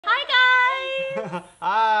Hi guys!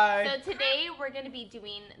 Hi! So today we're going to be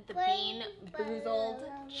doing the Bean Boozled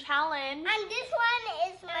challenge. And this one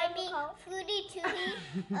is my fruity tooty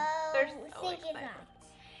stinky socks.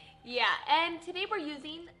 Yeah, and today we're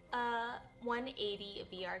using a 180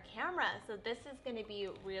 VR camera. So this is going to be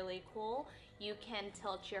really cool. You can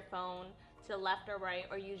tilt your phone to left or right,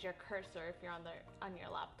 or use your cursor if you're on your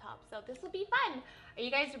laptop. So this will be fun. Are you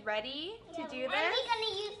guys ready to do this? And we're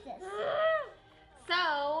gonna use this.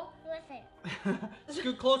 So,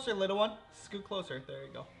 Scoot closer, little one. Scoot closer. There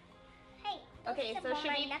you go. Hey. Okay, so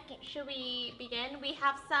should we begin? We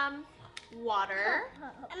have some water.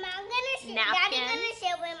 And Daddy's gonna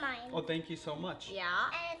share with mine. Oh, thank you so much.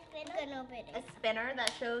 Yeah. And a spinner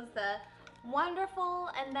that shows the wonderful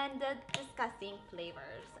and then the disgusting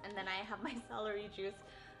flavors. And then I have my celery juice.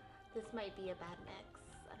 This might be a bad mix.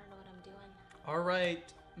 I don't know what I'm doing. All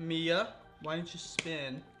right, Mia, why don't you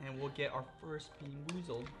spin and we'll get our first Bean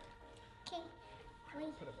Boozled. Okay.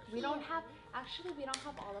 We don't have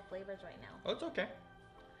all the flavors right now. Oh, it's okay.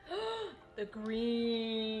 The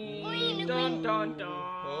green. Dun, dun, dun.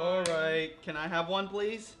 All right, can I have one,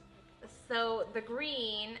 please? So the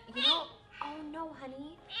green, oh no,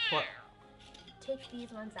 honey. What? Take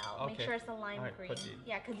these ones out. Okay. Make sure it's a lime Right, green.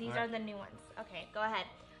 Yeah, because these All are right. the new ones. Okay, go ahead.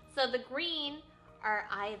 So the green are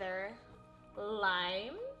either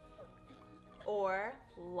lime or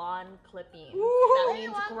lawn clippings. That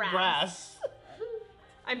means grass.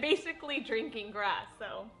 I'm basically drinking grass,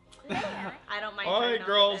 so I don't mind. All right,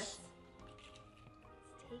 girls. Let's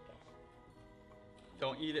take it.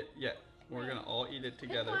 Don't eat it yet. We're gonna all eat it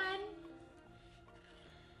together.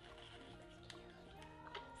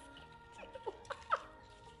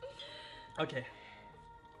 Okay.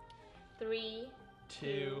 3,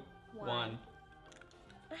 2, 1.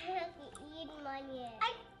 I haven't eaten mine yet.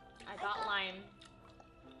 I got lime.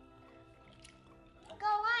 Go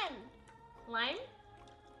on. Lime?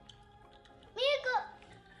 Me go.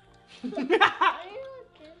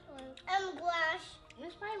 Glass.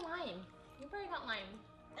 Let's try lime. You probably got lime.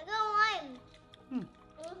 I got lime.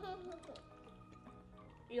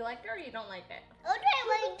 You like it or you don't like it?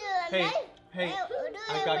 Hey,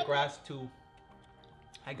 I got grass too.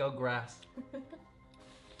 I got grass.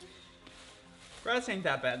 Grass ain't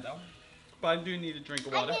that bad though. But I do need a drink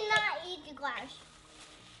of water. I did not eat the glass.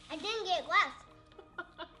 I didn't get glass.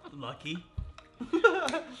 Lucky.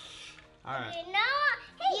 Alright. Okay, now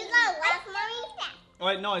you got glass, mommy? Oh,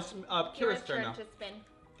 wait, no, it's Kira's turn now. To spin.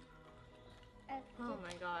 Oh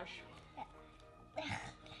my gosh.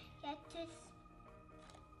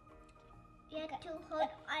 You have to hold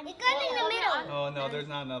on. It got in the middle. Oh no, there's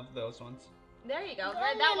not enough of those ones. There you go. Go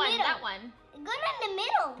Right, in that the one. middle. That one. It got in the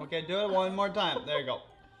middle. Okay, do it one more time. There you go.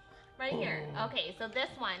 Right here. Okay, so this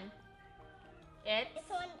one. It's This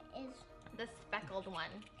one is the speckled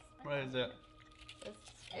one. What is it? This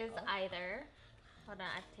is either. Hold on,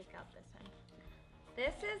 I have to take out this one.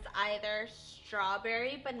 This is either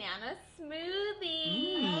strawberry banana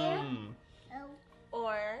smoothie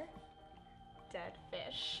or dead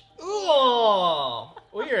fish. Ooh!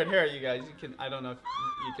 Weird. Here, you guys. You can. I don't know if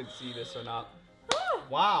you can see this or not.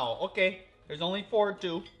 Wow. Okay. There's only 4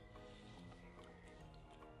 too.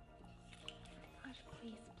 Gosh,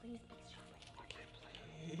 please be strawberry. Okay,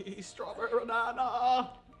 please, strawberry banana.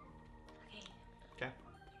 Okay. Okay.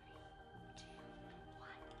 3, 2, 1,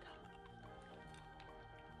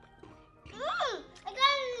 go. I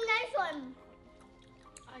got a nice one.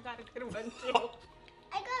 I got a good one too.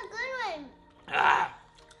 I got a good one. Ah!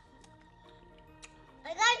 I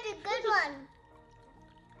got a good one.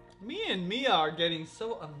 Me and Mia are getting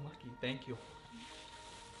so unlucky. Thank you.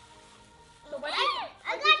 So what I got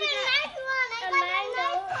a nice one. I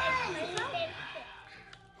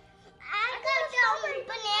got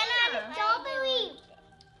banana and strawberry.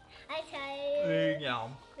 I tried. Yeah.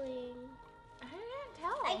 Green. I can't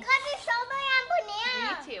tell. I got the strawberry and banana.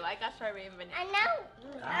 Me too. I got strawberry and banana. And now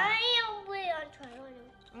I will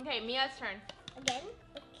try. Okay, Mia's turn. Again?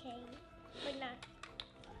 Okay. Banana.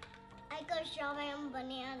 I got strawberry and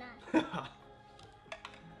banana.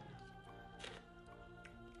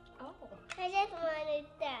 Oh. I just wanted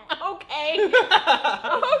that. Okay.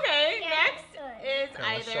 Okay. Next is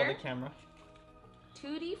Okay, let's show the either camera.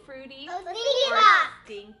 Tutti Frutti Oh, or stinky socks.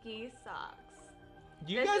 Stinky Socks.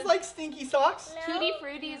 Do you This guys is- like stinky socks? No. Tutti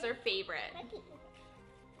Frutti is her favorite.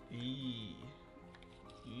 Eee.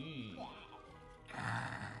 Eee. I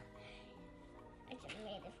just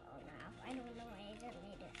made it fall off. I don't know why I just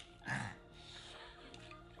made it.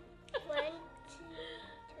 1, 2,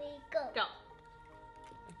 3, go. Go.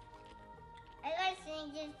 I got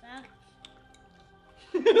stinky socks.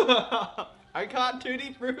 I I got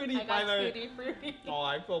Tutti Frutti I got finally. Tutti Frutti. Oh,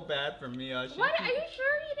 I feel bad for Mia. What? Are you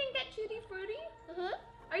sure you didn't get Tutti Frutti? Mhm.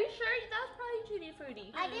 Are you sure? That's probably Tutti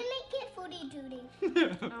Frutti. I didn't get Fruity Judy.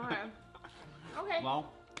 Okay. Okay. Well.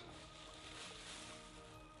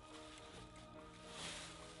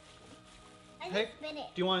 I Hey, just spit it.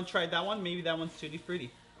 do you want to try that one? Maybe that one's Tutti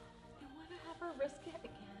Frutti. You want to have her risk it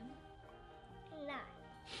again? Nah.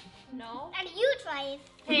 No? And you try it.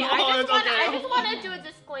 Hey, No, I it's just okay. want to do a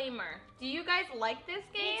disclaimer. Do you guys like this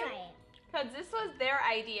You game? try it. Because this was their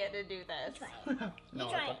idea to do You this. try it. No,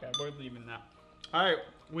 try it's okay. We're leaving that. All right,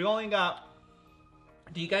 we only got.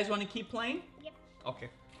 Do you guys want to keep playing? Yep. Okay.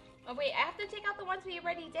 Oh wait, I have to take out the ones we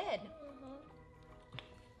already did.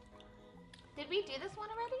 Did we do this one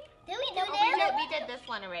already? Did we do Oh, this? we did this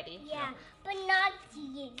one already. Yeah, but not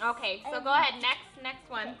these. Okay, so go ahead. Next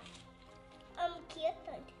one. Cute.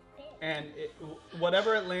 And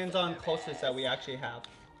whatever it lands on closest that we actually have.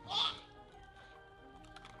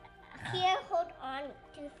 Here, hold on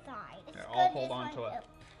to side. Here, I'll hold on to it.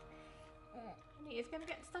 Honey, it's gonna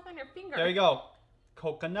get stuck on your finger. There you go.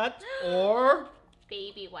 Coconut or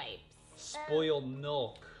Baby wipes. spoiled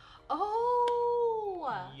milk.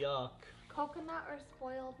 Oh! Yuck. Coconut or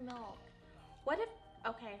spoiled milk. What if?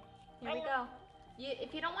 Okay, here we go.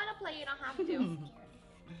 If you don't want to play, you don't have to.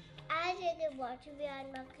 As you can watch me,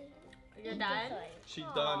 I'm not gonna You're eat done? this one. She's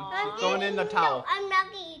Aw. done. I'm She's throwing in the towel. No, I'm not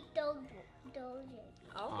gonna eat those.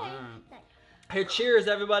 Okay. Alright. Hey, cheers,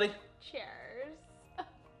 everybody. Cheers.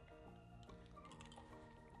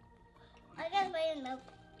 I got spoiled milk.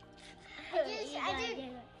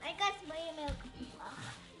 I got spoiled milk.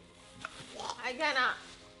 I cannot.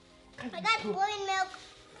 I got spoiled milk.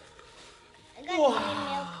 I got spoiled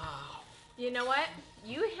milk. You know what?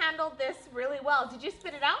 You handled this really well. Did you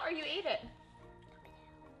spit it out or you ate it?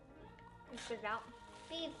 You spit it out?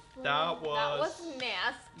 Before. That That was was.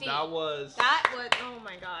 nasty. That was. That was. Oh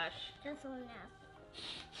my gosh. That's so nasty.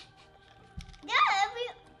 Yeah,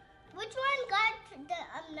 which one got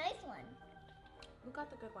the nice one? Who got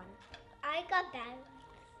the good one? I got that.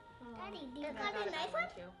 Oh, Daddy, do I you got a bad nice one?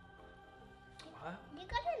 too. What? You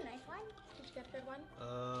got a nice one? Did you get a good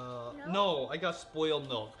one? No, I got spoiled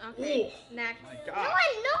milk. Okay, Ooh, next. my No God.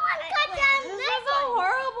 one got that This nice is a one.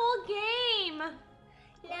 horrible game.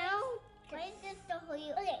 Now, why is this the whole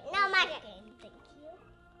you? Okay, now my game. Thank you.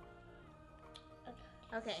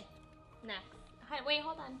 Okay, next. Wait,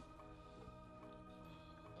 hold on.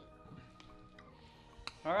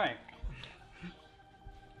 All right.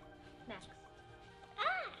 Next.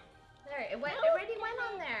 Ah! There, it already went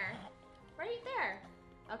on there. Right there.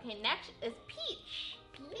 Okay, next is peach.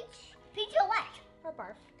 Peach? Peach or what? Or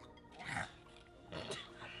barf.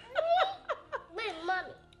 Wait,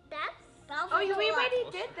 mommy. That's Oh, we already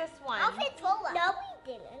did this one. Alfatola. No,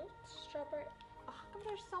 we didn't. Strawberry. Oh, how come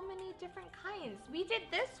there's so many different kinds? We did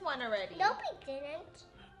this one already. No, we didn't.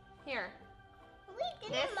 Here. We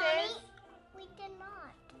didn't, This mommy. is- We did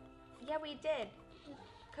not. Yeah, we did.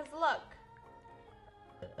 Cause look.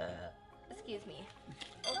 Excuse me.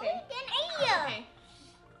 No, we Okay. didn't either. Okay.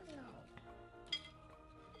 No.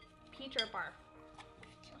 Peach or barf?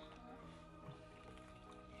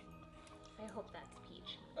 I hope that's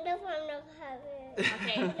peach. No, I'm not having it.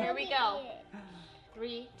 Okay, here we Let go. me eat it.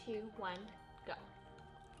 3, 2, 1, go.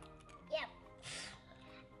 Yep.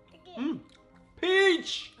 Mm.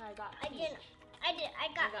 Peach. I got I peach. didn't. I I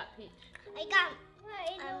got. got peach. I got.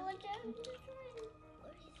 I know what you're doing.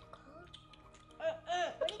 What is it called?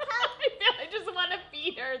 What do you call it? I just want to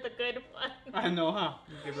feed her the good one. I know, huh?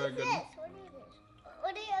 You give her a What is good this? one. What is this?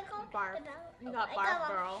 What do you call Barf. it? You got I barf,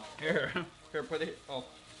 one. girl. Here, put it. Oh,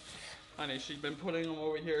 honey, she's been putting them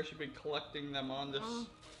over here. She's been collecting them on this. Oh.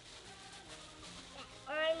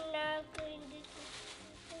 I'm not going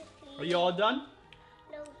to. Are you all done?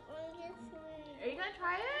 No, I'm just. Are you gonna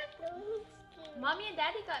try it? No, I'm scared. Mommy and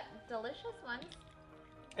Daddy got delicious ones.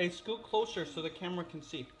 Hey, scoot closer so the camera can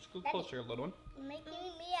see. Scoot Daddy. closer, little one. Making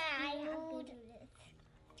me I have to do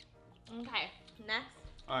this. Okay, next.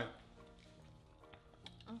 All right.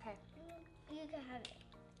 Okay. You can have it.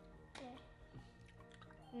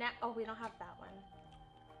 Oh, we don't have that one.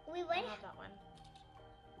 We We went. don't have that one.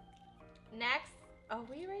 Next. Oh,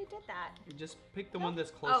 we already did that. You just pick the one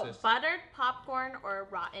that's Oh, closest. buttered popcorn or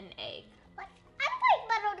rotten egg? What? I don't like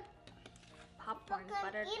butter. Popcorn, Popcorn,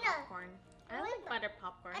 buttered eat it. popcorn. I don't like buttered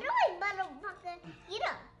popcorn. I don't like butter popcorn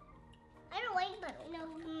either. I don't like butter. No.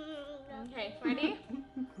 Okay, ready?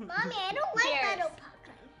 Mommy, I don't like Cheers. butter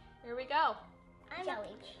popcorn. Here we go. I'm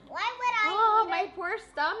jelly. Why would I Oh, eat my it? poor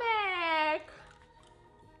stomach.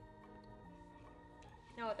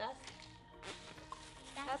 No, that's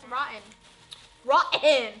bad. rotten.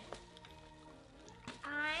 Rotten.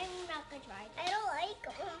 I'm not Good try. I don't like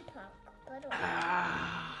punk. But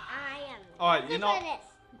I am. Alright, you know.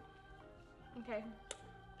 Okay.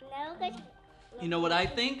 No, good. You know what I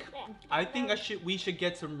think? I think we should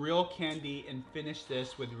get some real candy and finish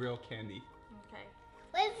this with real candy. Okay.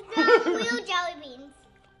 Let's go real jelly beans.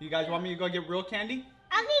 You guys want me to go get real candy?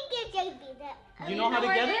 I can get jelly beans. You know how to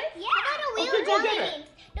get it? Yeah, I got the real Okay, go jelly get it. beans.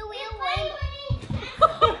 The real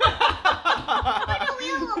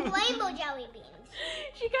rainbow jelly beans.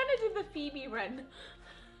 She kind of did the Phoebe run.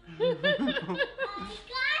 I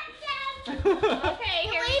got them. Okay,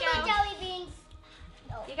 here we Rainbow go. jelly beans.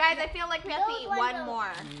 You guys, I feel like we have to eat one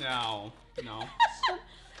more. No.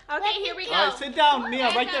 Okay, here we go. Alright, sit down, Mia,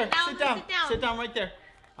 Okay, right there. now Sit down. sit down. Sit down right there.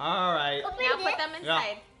 Alright. Now put them Yeah.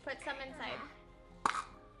 inside. Put some inside.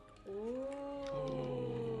 Ooh.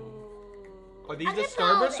 Are these I the can put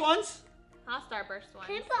all of Starburst it. ones? Hot Starburst one.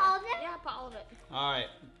 Can you put all of them? Yeah, put all of it. Alright.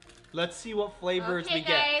 Let's see what flavors Okay, we get.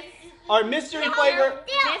 guys. Our mystery Now flavor.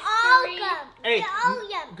 They're all Mystery. yum. Hey, They're all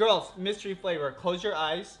yum. girls, mystery flavor. Close your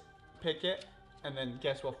eyes, pick it, and then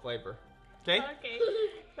guess what flavor. Okay? Okay.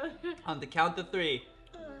 On the count of 3.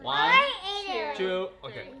 I 1, ate it. 2,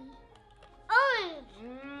 okay. Orange.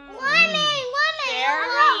 Mm. Lemon. Cherry.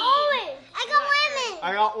 I got lemon. I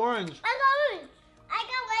got orange. I got orange. I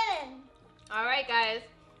got lemon. All right, guys.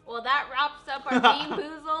 Well, that wraps up our Bean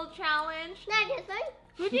Boozled challenge. Not this one.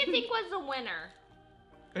 Who do you think was the winner?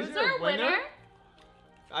 Is Was there there a winner?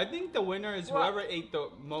 I think the winner is What? whoever ate the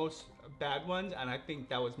most bad ones, and I think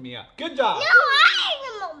that was Mia. Good job. No, I ate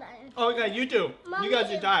the moment. Oh, okay, you two. Mommy You guys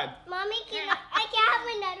are can- tied. Mommy, I can have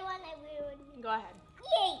another one. I will. Go ahead.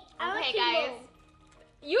 Yay. I want Okay, to guys. know.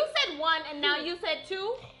 You said 1, and now you said 2.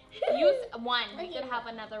 You 1. You Okay. can have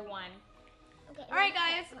another 1. Okay, All right,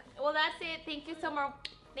 guys. Well, that's it. Thank you so much.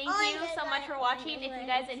 Thank Oh, you I so much for got watching. it. If you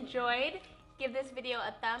guys enjoyed, give this video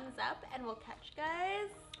a thumbs up, and we'll catch you guys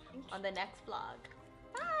on the next vlog.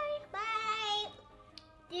 Bye. Bye.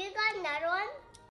 Do you got another one?